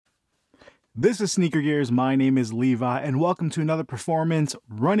This is Sneaker Gears. My name is Levi, and welcome to another Performance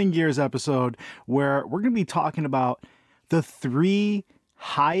Running Gears episode where we're going to be talking about the 3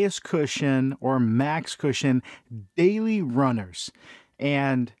 highest cushion or max cushion daily runners.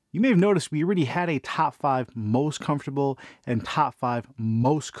 And you may have noticed we already had a top 5 most comfortable and top 5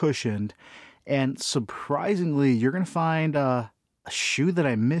 most cushioned. And surprisingly, you're going to find a shoe that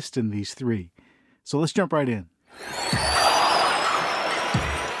I missed in these 3. So let's jump right in.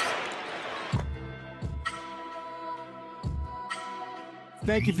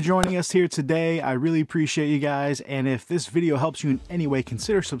 Thank you for joining us here today. I really appreciate you guys. And if this video helps you in any way,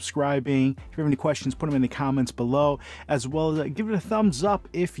 consider subscribing. If you have any questions, put them in the comments below, as well as give it a thumbs up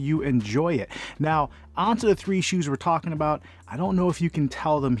if you enjoy it. Now, onto the 3 shoes we're talking about. I don't know if you can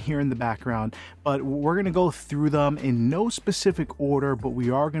tell them here in the background, but we're going to go through them in no specific order, but we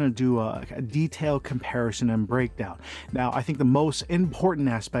are going to do a detailed comparison and breakdown. Now, I think the most important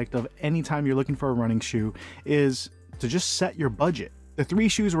aspect of any time you're looking for a running shoe is to just set your budget. The 3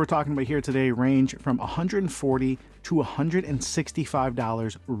 shoes we're talking about here today range from $140 to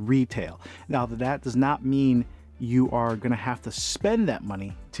 $165 retail. Now, that does not mean you are going to have to spend that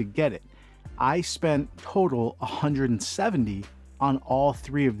money to get it. I spent total $170 on all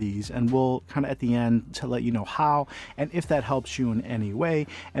 3 of these, and we'll kind of at the end to let you know how and if that helps you in any way.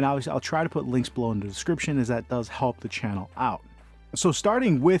 And obviously, I'll try to put links below in the description, as that does help the channel out. So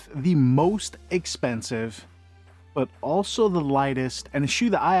starting with the most expensive, but also the lightest, and a shoe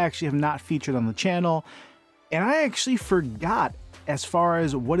that I actually have not featured on the channel, and I actually forgot as far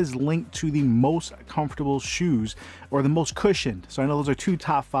as what is linked to the most comfortable shoes or the most cushioned. So I know those are 2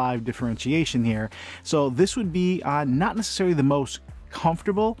 top 5 differentiation here. So this would be not necessarily the most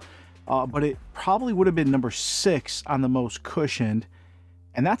comfortable, but it probably would have been number 6 on the most cushioned,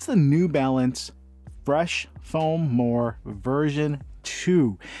 and that's the New Balance Fresh Foam More version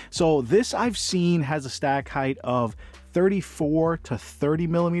 2. So this I've seen has a stack height of 34 to 30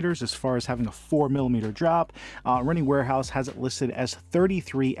 millimeters as far as having a 4 millimeter drop. Running Warehouse has it listed as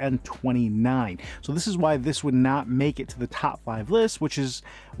 33 and 29. So this is why this would not make it to the top 5 list, which is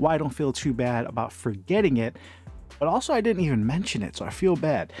why I don't feel too bad about forgetting it. But also I didn't even mention it, so I feel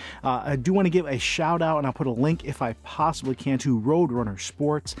bad. I do want to give a shout out, and I'll put a link if I possibly can, to Roadrunner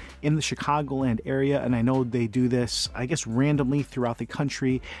Sports in the Chicagoland area. And I know they do this, I guess, randomly throughout the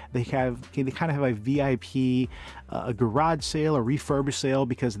country. They kind of have a VIP a garage sale or refurbish sale,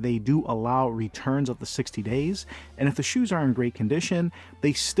 because they do allow returns up to 60 days. And if the shoes are in great condition,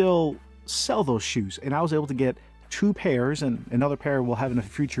 they still sell those shoes. And I was able to get 2 pairs, and another pair we'll have in a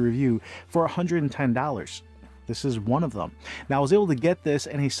future review, for $110. This is one of them. Now, I was able to get this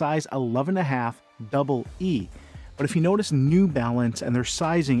in a size 11.5 double E. But if you notice New Balance and their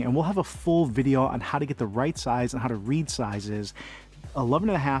sizing, and we'll have a full video on how to get the right size and how to read sizes,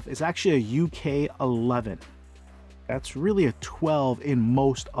 11.5 is actually a UK 11. That's really a 12 in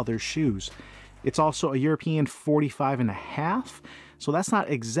most other shoes. It's also a European 45.5. So that's not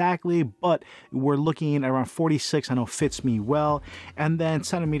exactly, but we're looking at around 46. I know fits me well. And then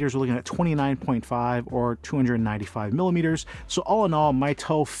centimeters, we're looking at 29.5 or 295 millimeters. So all in all, my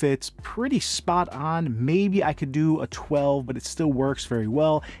toe fits pretty spot on. Maybe I could do a 12, but it still works very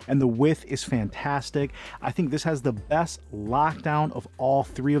well. And the width is fantastic. I think this has the best lockdown of all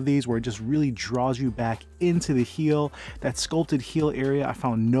 3 of these, where it just really draws you back into the heel. That sculpted heel area, I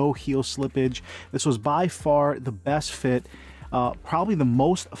found no heel slippage. This was by far the best fit. Probably the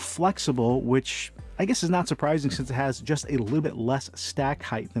most flexible, which I guess is not surprising since it has just a little bit less stack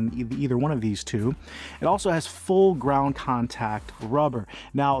height than either one of these 2. It also has full ground contact rubber.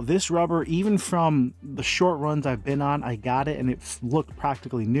 Now, this rubber, even from the short runs I've been on, I got it and it looked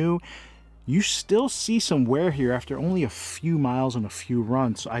practically new. You still see some wear here after only a few miles and a few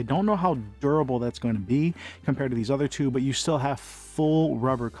runs. So I don't know how durable that's going to be compared to these other 2, but you still have full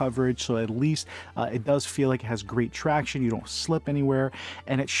rubber coverage, so at least it does feel like it has great traction. You don't slip anywhere,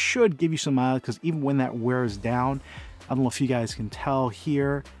 and it should give you some mileage, because even when that wears down, I don't know if you guys can tell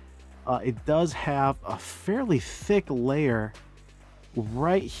here, it does have a fairly thick layer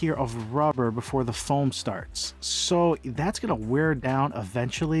right here of rubber before the foam starts. So that's going to wear down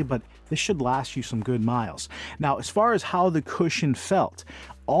eventually, but this should last you some good miles. Now, as far as how the cushion felt,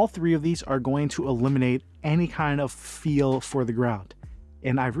 all 3 of these are going to eliminate any kind of feel for the ground.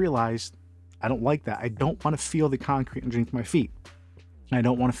 And I've realized I don't like that. I don't want to feel the concrete underneath my feet. I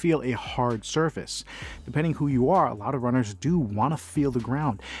don't want to feel a hard surface. Depending who you are, a lot of runners do want to feel the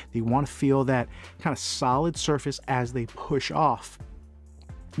ground. They want to feel that kind of solid surface as they push off.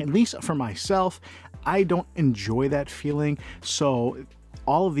 At least for myself, I don't enjoy that feeling. So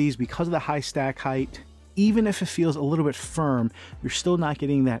all of these, because of the high stack height, even if it feels a little bit firm, you're still not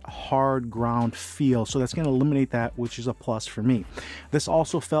getting that hard ground feel. So that's going to eliminate that, which is a plus for me. This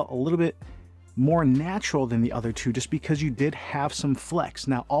also felt a little bit more natural than the other two just because you did have some flex.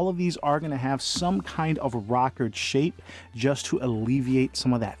 Now, all of these are going to have some kind of rockered shape just to alleviate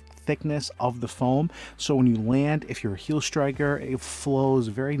some of that thickness of the foam. So when you land, if you're a heel striker, it flows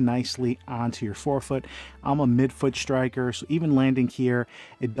very nicely onto your forefoot. I'm a midfoot striker, so even landing here,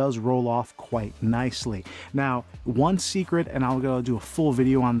 it does roll off quite nicely. Now, one secret, and I'll go do a full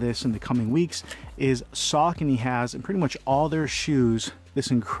video on this in the coming weeks, is Saucony has in pretty much all their shoes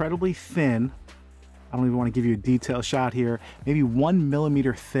this incredibly thin, I don't even want to give you a detailed shot here, maybe 1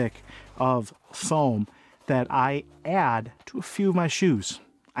 millimeter thick of foam that I add to a few of my shoes.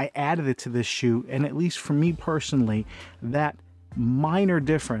 I added it to this shoe, and at least for me personally, that minor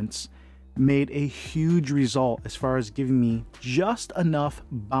difference made a huge result as far as giving me just enough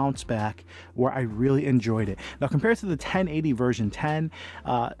bounce back where I really enjoyed it. Now, compared to the 1080 version 10,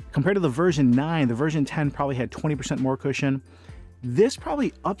 compared to the version 9, the version 10 probably had 20% more cushion. This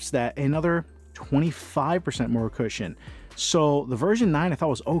probably ups that another 25% more cushion. So the version 9 I thought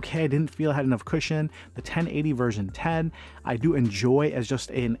was okay. I didn't feel I had enough cushion. The 1080 version 10 I do enjoy as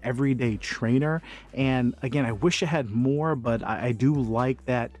just an everyday trainer. And again, I wish I had more, but I do like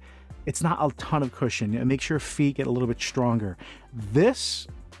that it's not a ton of cushion. It makes your feet get a little bit stronger. This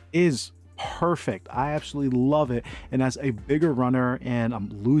is perfect. I absolutely love it. And as a bigger runner and I'm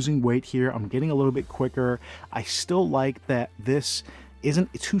losing weight here, I'm getting a little bit quicker. I still like that this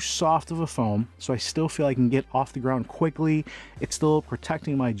isn't too soft of a foam, so I still feel I can get off the ground quickly. It's still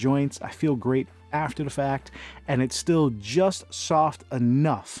protecting my joints. I feel great after the fact, and it's still just soft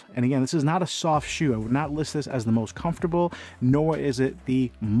enough. And again, this is not a soft shoe. I would not list this as the most comfortable, nor is it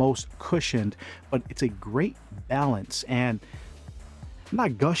the most cushioned, but it's a great balance. And I'm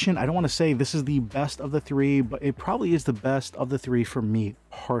not gushing. I don't want to say this is the best of the three, but it probably is the best of the three for me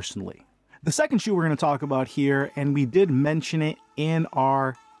personally. The second shoe we're going to talk about here, and we did mention it in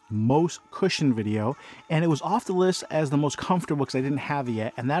our most cushion video, and it was off the list as the most comfortable because I didn't have it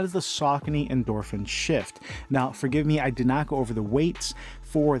yet, and that is the Saucony Endorphin Shift. Now, forgive me, I did not go over the weights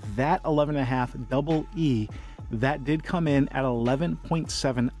for that 11.5 double E. That did come in at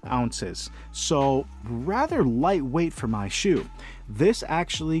 11.7 ounces. So rather lightweight for my shoe. This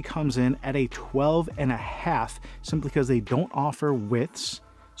actually comes in at a 12.5 simply because they don't offer widths.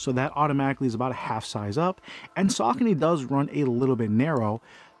 So that automatically is about a half size up. And Saucony does run a little bit narrow,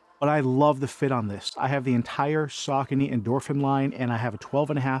 but I love the fit on this. I have the entire Saucony Endorphin line, and I have a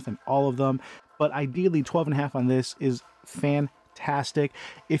 12.5 in all of them. But ideally, 12.5 on this is fantastic.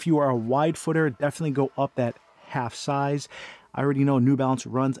 If you are a wide footer, definitely go up that half size. I already know New Balance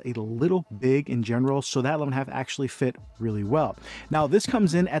runs a little big in general, so that 11.5 actually fit really well. Now, this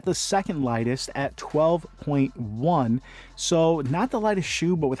comes in at the second lightest at 12.1, so not the lightest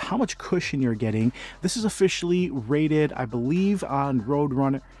shoe, but with how much cushion you're getting, this is officially rated, I believe, on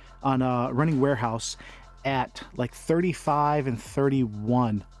Roadrunner, on Running Warehouse at like 35 and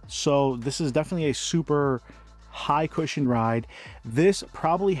 31. So this is definitely a super high cushion ride. This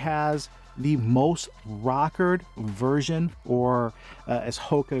probably has the most rockered version, or as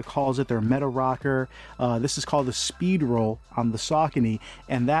Hoka calls it, their meta rocker. This is called the speed roll on the Saucony,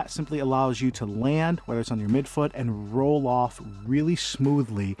 and that simply allows you to land, whether it's on your midfoot, and roll off really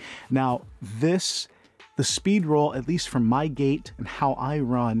smoothly. Now, the speed roll, at least from my gait and how I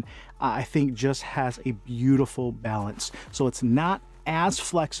run, I think just has a beautiful balance. So it's not as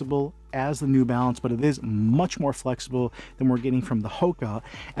flexible as the New Balance, but it is much more flexible than we're getting from the Hoka.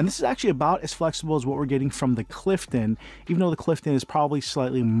 And this is actually about as flexible as what we're getting from the Clifton, even though the Clifton is probably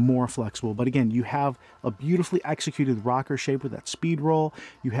slightly more flexible. But again, you have a beautifully executed rocker shape with that speed roll.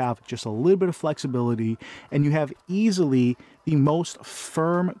 You have just a little bit of flexibility, and you have easily the most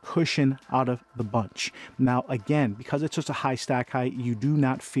firm cushion out of the bunch. Now, again, because it's just a high stack height, you do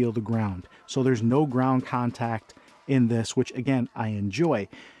not feel the ground. So there's no ground contact in this, which again, I enjoy.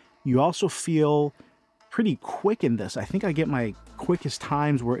 You also feel pretty quick in this. I think I get my quickest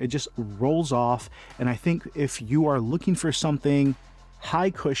times where it just rolls off. And I think if you are looking for something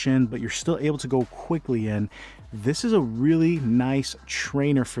high cushion, but you're still able to go quickly in, this is a really nice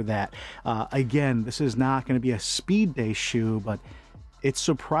trainer for that. Again, this is not going to be a speed day shoe, but it's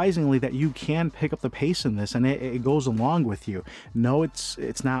surprisingly that you can pick up the pace in this, and it goes along with you. No,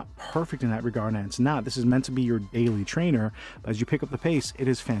 it's not perfect in that regard, and it's not. This is meant to be your daily trainer, but as you pick up the pace, it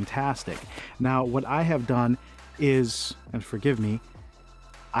is fantastic. Now, what I have done is, and forgive me,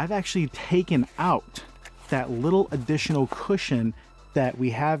 I've actually taken out that little additional cushion that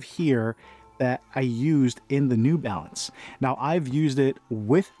we have here that I used in the New Balance. Now, I've used it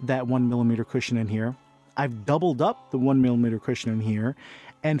with that 1 millimeter cushion in here. I've doubled up the 1mm cushion in here,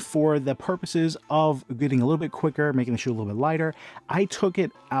 and for the purposes of getting a little bit quicker, making the shoe a little bit lighter, I took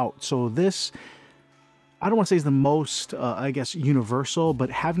it out. So this, I don't want to say is the most, I guess, universal,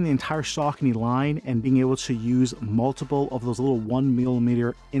 but having the entire Saucony line and being able to use multiple of those little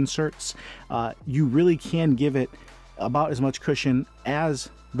 1mm inserts, you really can give it about as much cushion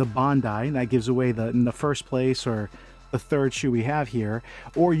as the Bondi, and that gives away in the first place or the third shoe we have here,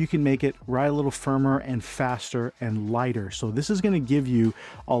 or you can make it ride a little firmer and faster and lighter. So this is going to give you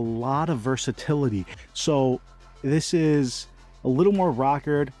a lot of versatility. So this is a little more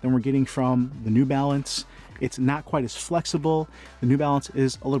rockered than we're getting from the New Balance. It's not quite as flexible. The New Balance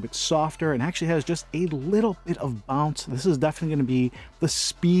is a little bit softer and actually has just a little bit of bounce. This is definitely going to be the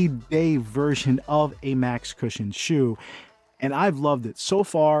Speed Day version of a Max Cushion shoe, and I've loved it so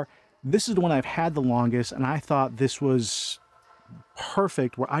far. This is the one I've had the longest, and I thought this was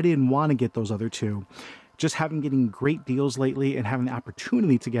perfect where I didn't want to get those other two. Just having getting great deals lately and having the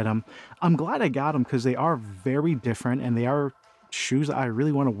opportunity to get them, I'm glad I got them because they are very different and they are shoes that I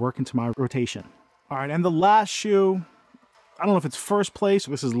really want to work into my rotation. All right, and the last shoe, I don't know if it's first place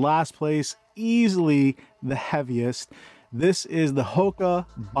or this is last place, easily the heaviest. This is the Hoka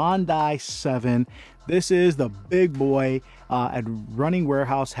Bondi 7. This is the big boy. At Running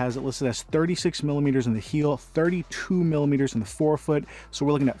Warehouse has it listed as 36mm in the heel, 32mm in the forefoot. So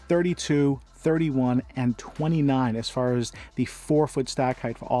we're looking at 32, 31, and 29 as far as the forefoot stack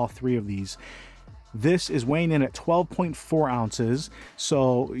height for all three of these. This is weighing in at 12.4 ounces,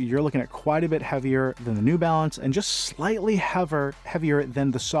 so you're looking at quite a bit heavier than the New Balance and just slightly heavier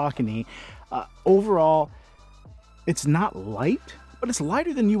than the Saucony. Overall, it's not light, but it's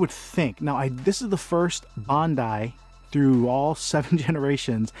lighter than you would think. Now, this is the first Bondi through all 7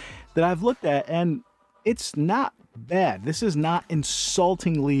 generations that I've looked at, and it's not bad. This is not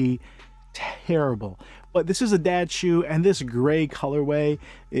insultingly terrible, but this is a dad shoe, and this gray colorway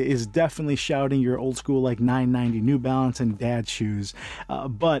is definitely shouting your old school like 990 New Balance and dad shoes.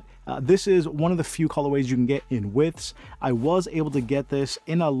 But this is one of the few colorways you can get in widths. I was able to get this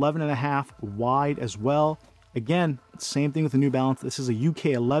in 11.5 wide as well. Again, same thing with the New Balance. This is a UK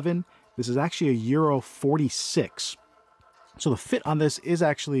 11. This is actually a Euro 46. So the fit on this is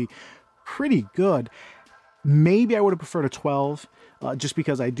actually pretty good. Maybe I would have preferred a 12, just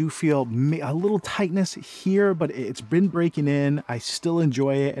because I do feel a little tightness here, but it's been breaking in. I still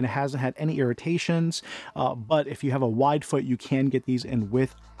enjoy it, and it hasn't had any irritations. But if you have a wide foot, you can get these in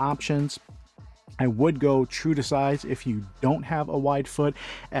width options. I would go true to size if you don't have a wide foot,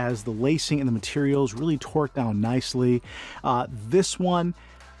 as the lacing and the materials really torque down nicely. This one,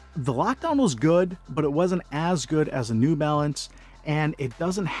 the lockdown was good, but it wasn't as good as a New Balance, and it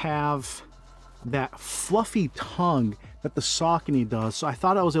doesn't have that fluffy tongue that the Saucony does. So I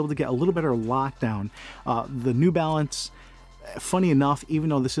thought I was able to get a little better lockdown. The New Balance, funny enough, even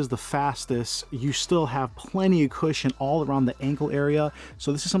though this is the fastest, you still have plenty of cushion all around the ankle area.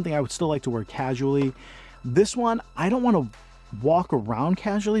 So this is something I would still like to wear casually. This one, I don't want to walk around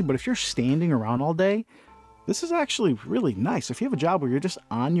casually, but if you're standing around all day, this is actually really nice. If you have a job where you're just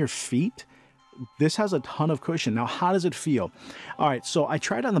on your feet, this has a ton of cushion. Now, how does it feel? All right, so I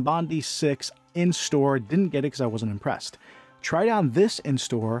tried on the Bondi 6 in store, didn't get it because I wasn't impressed. Tried on this in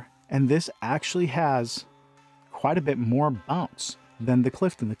store, and this actually has quite a bit more bounce than the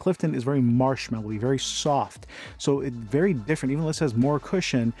Clifton. The Clifton is very marshmallowy, very soft, so it's very different. Even though this has more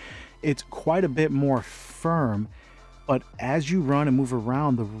cushion, it's quite a bit more firm. But as you run and move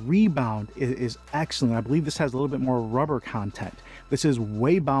around, the rebound is excellent. I believe this has a little bit more rubber content. This is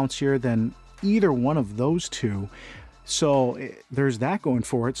way bouncier than either one of those two. So there's that going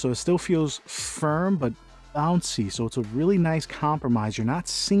for it. So it still feels firm, but bouncy. So it's a really nice compromise. You're not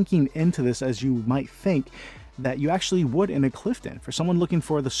sinking into this as you might think that you actually would in a Clifton. For someone looking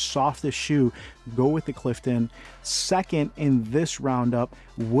for the softest shoe, go with the Clifton. Second in this roundup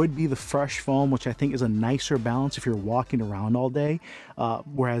would be the Fresh Foam, which I think is a nicer balance if you're walking around all day.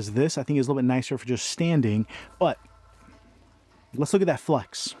 Whereas this, I think, is a little bit nicer for just standing. But let's look at that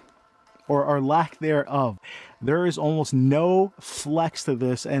flex, or lack thereof. There is almost no flex to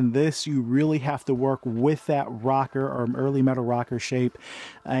this, and this you really have to work with that rocker or early metal rocker shape,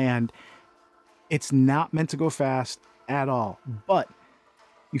 and it's not meant to go fast at all. But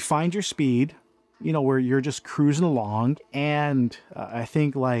you find your speed, you know, where you're just cruising along, and I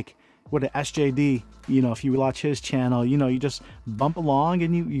think like what an SJD, you know, if you watch his channel, you know, you just bump along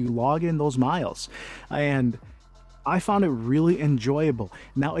and you log in those miles, and I found it really enjoyable.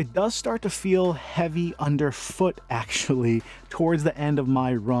 Now, it does start to feel heavy underfoot actually towards the end of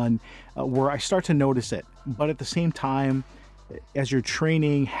my run, where I start to notice it. But at the same time, as you're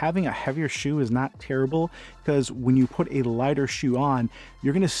training, having a heavier shoe is not terrible, because when you put a lighter shoe on,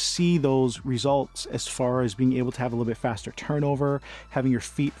 you're going to see those results as far as being able to have a little bit faster turnover, having your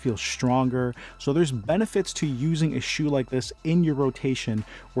feet feel stronger. So there's benefits to using a shoe like this in your rotation,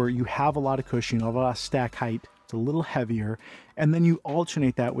 where you have a lot of cushion, a lot of stack height, it's a little heavier, and then you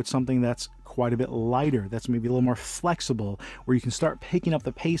alternate that with something that's quite a bit lighter, that's maybe a little more flexible, where you can start picking up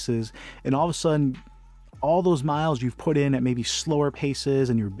the paces, and all of a sudden all those miles you've put in at maybe slower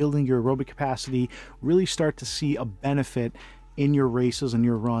paces and you're building your aerobic capacity, really start to see a benefit in your races and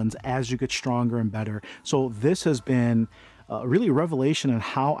your runs as you get stronger and better. So this has been really a revelation on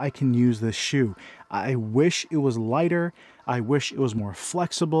how I can use this shoe. I wish it was lighter, I wish it was more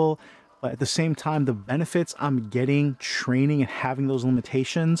flexible, but at the same time, the benefits I'm getting training and having those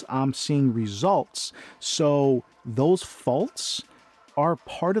limitations, I'm seeing results. So those faults are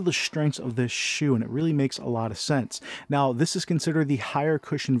part of the strengths of this shoe, and it really makes a lot of sense. Now, this is considered the higher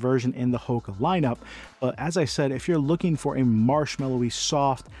cushion version in the Hoka lineup, but as I said, if you're looking for a marshmallowy,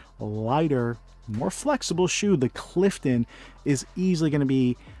 soft, lighter, more flexible shoe, the Clifton is easily going to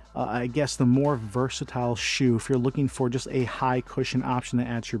be I guess the more versatile shoe if you're looking for just a high cushion option that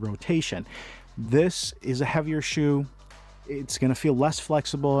adds your rotation. This is a heavier shoe. It's going to feel less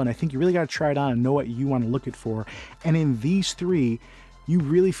flexible, and I think you really got to try it on and know what you want to look at for. And in these three, you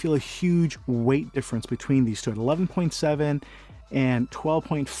really feel a huge weight difference between these two. At 11.7 and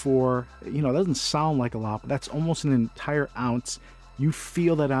 12.4, you know, it doesn't sound like a lot, but that's almost an entire ounce. You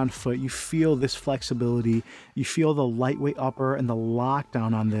feel that on foot, you feel this flexibility, you feel the lightweight upper and the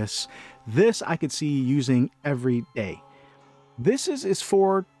lockdown on this. This I could see using every day. This is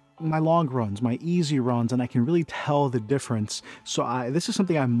for my long runs, my easy runs, and I can really tell the difference. So this is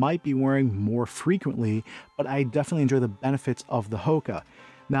something I might be wearing more frequently, but I definitely enjoy the benefits of the Hoka.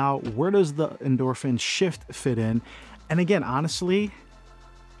 Now, where does the Endorphin Shift fit in? And again, honestly,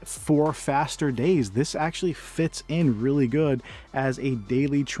 for faster days, this actually fits in really good as a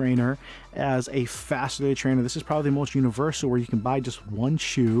daily trainer, as a faster day trainer. This is probably the most universal, where you can buy just one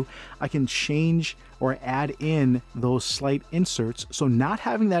shoe. I can change or add in those slight inserts. So not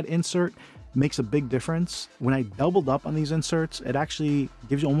having that insert makes a big difference. When I doubled up on these inserts, it actually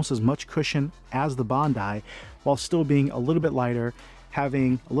gives you almost as much cushion as the Bondi, while still being a little bit lighter,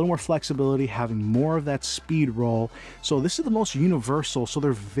 having a little more flexibility, having more of that speed roll. So this is the most universal, so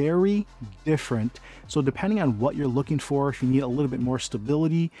they're very different. So depending on what you're looking for, if you need a little bit more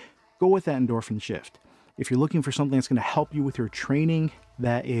stability, go with that Endorphin Shift. If you're looking for something that's going to help you with your training,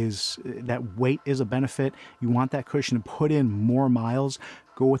 that weight is a benefit, you want that cushion to put in more miles,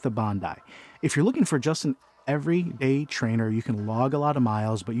 go with the Bondi. If you're looking for just an everyday trainer, you can log a lot of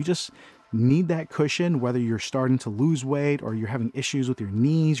miles, but you just need that cushion, whether you're starting to lose weight or you're having issues with your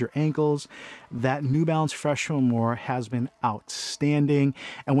knees, your ankles, that New Balance Fresh Feel More has been outstanding.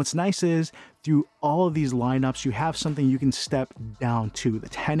 And what's nice is, through all of these lineups, you have something you can step down to. The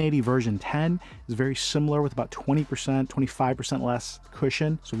 1080 version 10 is very similar, with about 20%, 25% less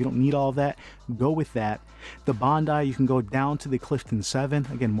cushion. So if you don't need all of that, go with that. The Bondi, you can go down to the Clifton 7,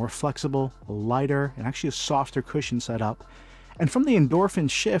 again, more flexible, lighter, and actually a softer cushion setup. And from the Endorphin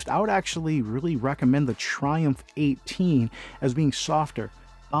Shift, I would actually really recommend the Triumph 18 as being softer,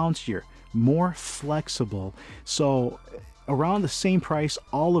 bouncier, more flexible. So around the same price,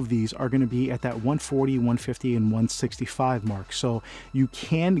 all of these are going to be at that 140, 150, and 165 mark. So you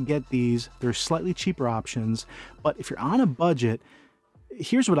can get these. They're slightly cheaper options, but if you're on a budget,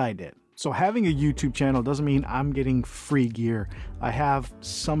 here's what I did. So having a YouTube channel doesn't mean I'm getting free gear. I have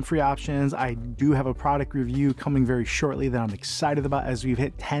some free options. I do have a product review coming very shortly that I'm excited about, as we've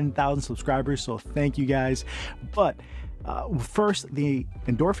hit 10,000 subscribers. So thank you guys. But first, the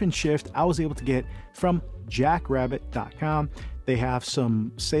Endorphin Shift I was able to get from jackrabbit.com. They have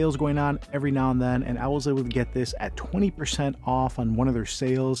some sales going on every now and then, and I was able to get this at 20% off on one of their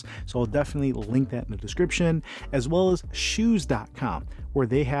sales. So I'll definitely link that in the description, as well as shoes.com, where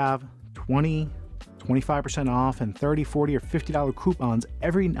they have 20, 25% off and 30, 40, or $50 coupons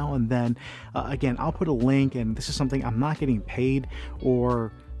every now and then. Again, I'll put a link, and this is something I'm not getting paid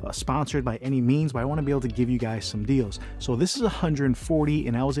or sponsored by any means, but I want to be able to give you guys some deals. So this is $140,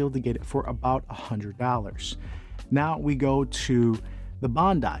 and I was able to get it for about $100. Now we go to the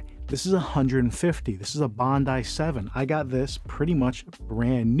Bondi. This is $150. This is a Bondi 7. I got this pretty much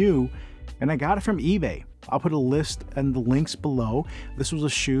brand new, and I got it from eBay. I'll put a list and the links below. This was a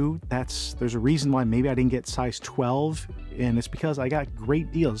shoe there's a reason why maybe I didn't get size 12, and it's because I got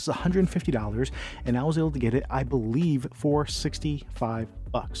great deals. It's $150, and I was able to get it, I believe, for 65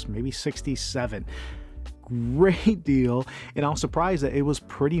 bucks, maybe 67. Great deal, and I was surprised that it was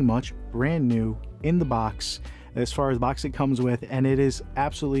pretty much brand new in the box. as far as the box it comes with, and it is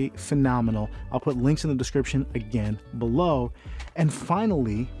absolutely phenomenal. I'll put links in the description again below. And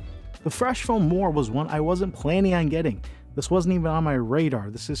finally, the Fresh Foam More was one I wasn't planning on getting. This wasn't even on my radar.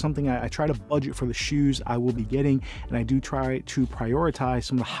 This is something I try to budget for the shoes I will be getting, and I do try to prioritize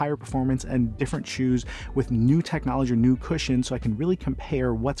some of the higher performance and different shoes with new technology or new cushions so I can really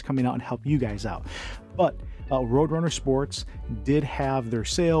compare what's coming out and help you guys out. But Roadrunner Sports did have their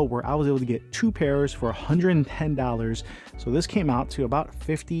sale where I was able to get 2 pairs for $110. So this came out to about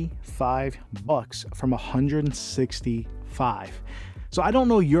 55 bucks from 165. So I don't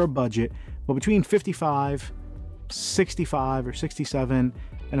know your budget, but between 55, 65 or 67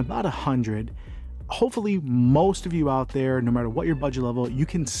 and about 100, hopefully most of you out there, no matter what your budget level, you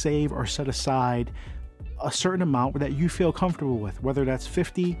can save or set aside a certain amount that you feel comfortable with, whether that's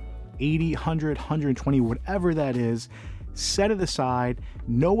 50, 80, 100, 120, whatever that is. Set it aside,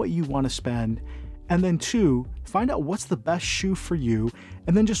 know what you want to spend, and then 2, find out what's the best shoe for you,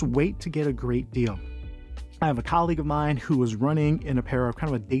 and then just wait to get a great deal. I have a colleague of mine who was running in a pair of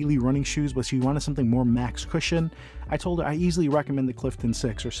kind of a daily running shoes, but she wanted something more max cushion. I told her I easily recommend the Clifton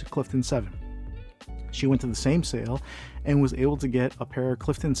 6 or Clifton 7. She went to the same sale and was able to get a pair of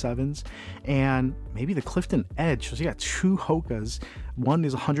Clifton 7s and maybe the Clifton Edge. So she got 2 Hokas. One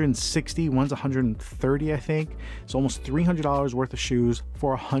is 160, one's 130, I think. So almost $300 worth of shoes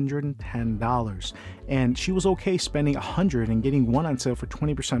for $110. And she was okay spending $100 and getting one on sale for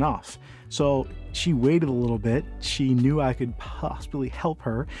 20% off. So she waited a little bit. She knew I could possibly help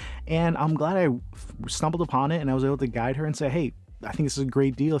her. And I'm glad I stumbled upon it and I was able to guide her and say, hey, I think this is a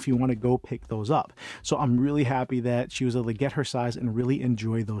great deal if you want to go pick those up. So I'm really happy that she was able to get her size and really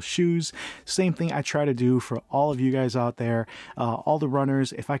enjoy those shoes. Same thing I try to do for all of you guys out there, all the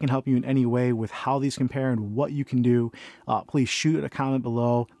runners. If I can help you in any way with how these compare and what you can do, please shoot a comment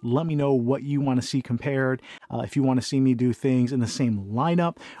below. Let me know what you want to see compared. If you want to see me do things in the same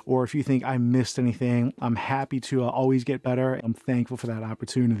lineup, or if you think I missed anything, I'm happy to always get better. I'm thankful for that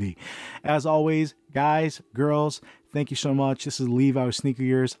opportunity. As always, guys, girls, thank you so much. This is Levi with Sneaker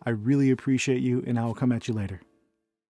Years. I really appreciate you, and I will come at you later.